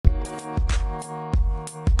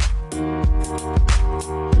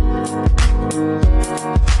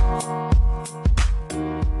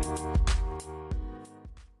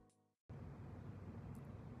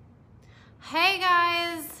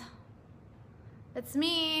It's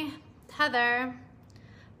me, Heather,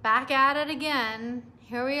 back at it again.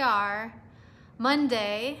 Here we are,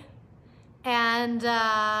 Monday, and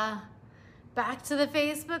back to the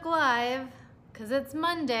Facebook Live, because it's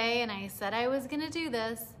Monday and I said I was gonna do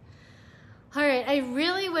this. All right, I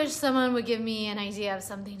really wish someone would give me an idea of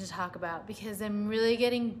something to talk about, because I'm really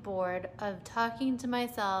getting bored of talking to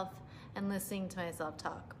myself and listening to myself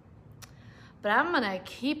talk. But I'm gonna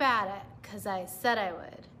keep at it, because I said I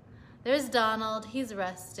would. There's Donald, he's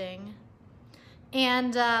resting.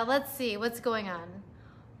 And let's see, what's going on?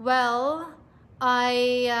 Well,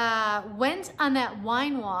 I went on that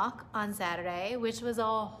wine walk on Saturday, which was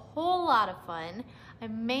a whole lot of fun. I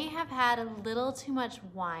may have had a little too much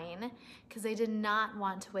wine because I did not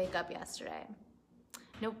want to wake up yesterday.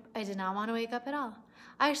 Nope, I did not want to wake up at all.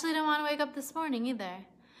 I actually didn't want to wake up this morning either.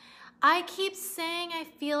 I keep saying I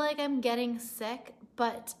feel like I'm getting sick,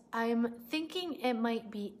 but I'm thinking it might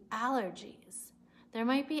be allergies. There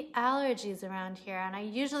might be allergies around here, and I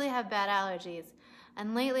usually have bad allergies.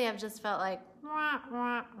 And lately I've just felt like, wah,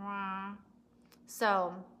 wah, wah.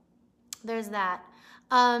 So there's that.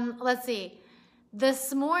 Let's see.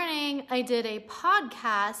 This morning I did a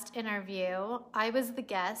podcast interview. I was the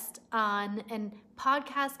guest on a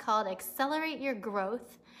podcast called Accelerate Your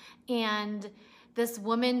Growth, and this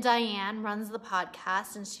woman, Diane, runs the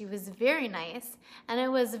podcast, and she was very nice, and it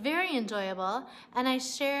was very enjoyable, and I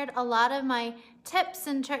shared a lot of my tips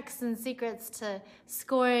and tricks and secrets to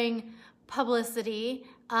scoring publicity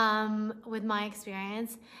with my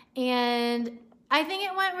experience, and I think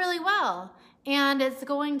it went really well, and it's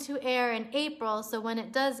going to air in April, so when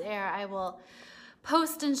it does air, I will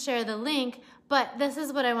post and share the link, but this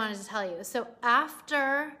is what I wanted to tell you. So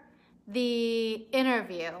after the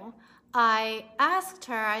interview, I asked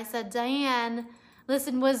her, I said, Diane,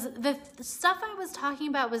 listen, was the stuff I was talking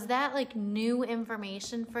about, was that like new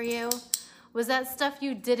information for you? Was that stuff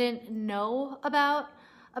you didn't know about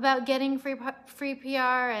getting free PR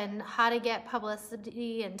and how to get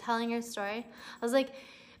publicity and telling your story? I was like,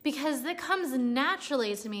 because it comes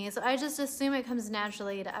naturally to me, so I just assume it comes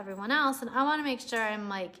naturally to everyone else, and I want to make sure I'm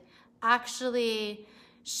like actually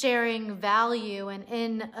sharing value and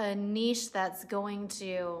in a niche that's going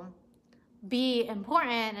to be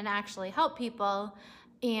important and actually help people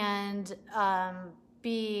and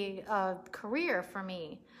be a career for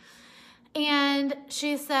me. And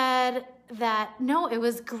she said that, no, it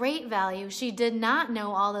was great value. She did not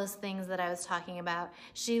know all those things that I was talking about.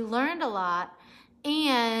 She learned a lot,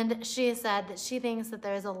 and she said that she thinks that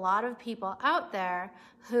there's a lot of people out there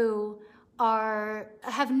who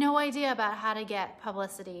have no idea about how to get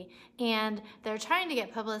publicity, and they're trying to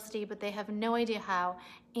get publicity, but they have no idea how,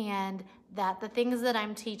 and that the things that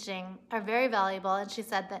I'm teaching are very valuable. And she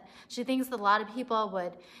said that she thinks that a lot of people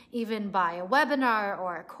would even buy a webinar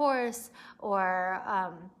or a course or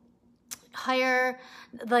hire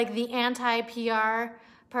like the anti-PR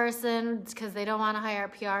person, because they don't want to hire a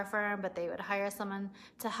PR firm, but they would hire someone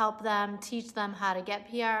to help them, teach them how to get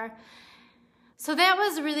PR. So that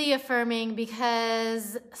was really affirming,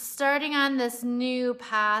 because starting on this new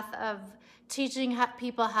path of teaching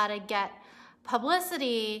people how to get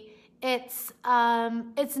publicity, it's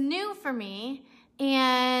new for me.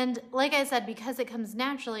 And like I said, because it comes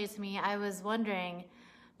naturally to me, I was wondering,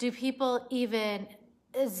 do people even,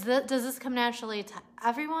 does this come naturally to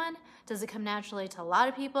everyone? Does it come naturally to a lot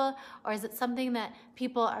of people? Or is it something that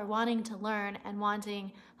people are wanting to learn and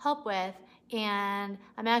wanting help with, and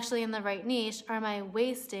I'm actually in the right niche? Or am I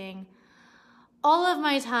wasting all of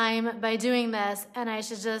my time by doing this, and I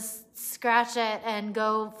should just scratch it and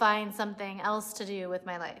go find something else to do with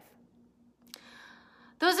my life?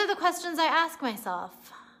 Those are the questions I ask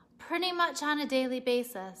myself pretty much on a daily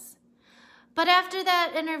basis. But after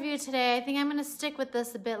that interview today, I think I'm going to stick with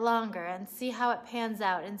this a bit longer and see how it pans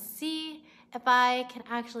out, and see if I can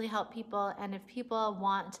actually help people, and if people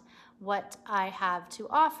want what I have to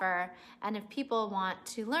offer, and if people want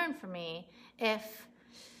to learn from me, if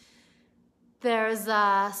there's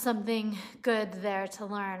something good there to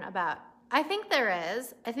learn about. I think there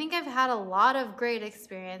is. I think I've had a lot of great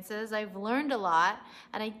experiences. I've learned a lot,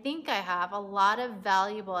 and I think I have a lot of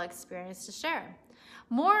valuable experience to share.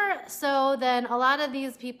 More so than a lot of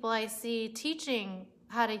these people I see teaching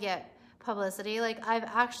how to get publicity. Like, I've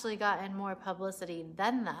actually gotten more publicity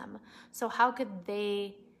than them. So how could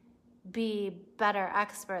they be better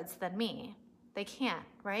experts than me? They can't,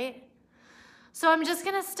 right? So I'm just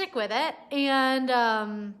gonna stick with it,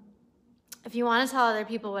 and if you want to tell other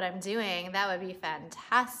people what I'm doing, that would be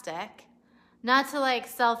fantastic. Not to like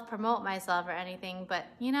self-promote myself or anything, but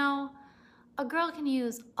you know, a girl can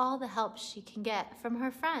use all the help she can get from her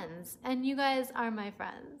friends, and you guys are my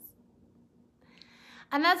friends.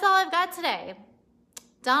 And that's all I've got today.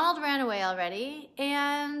 Donald ran away already,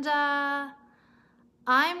 and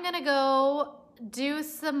I'm gonna go do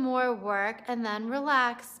some more work and then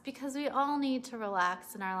relax, because we all need to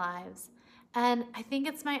relax in our lives. And I think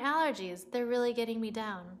it's my allergies. They're really getting me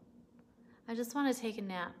down. I just want to take a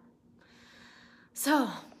nap. So,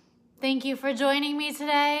 thank you for joining me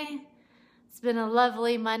today. It's been a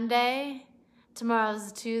lovely Monday.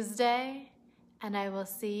 Tomorrow's Tuesday, and I will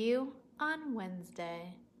see you on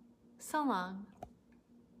Wednesday. So long.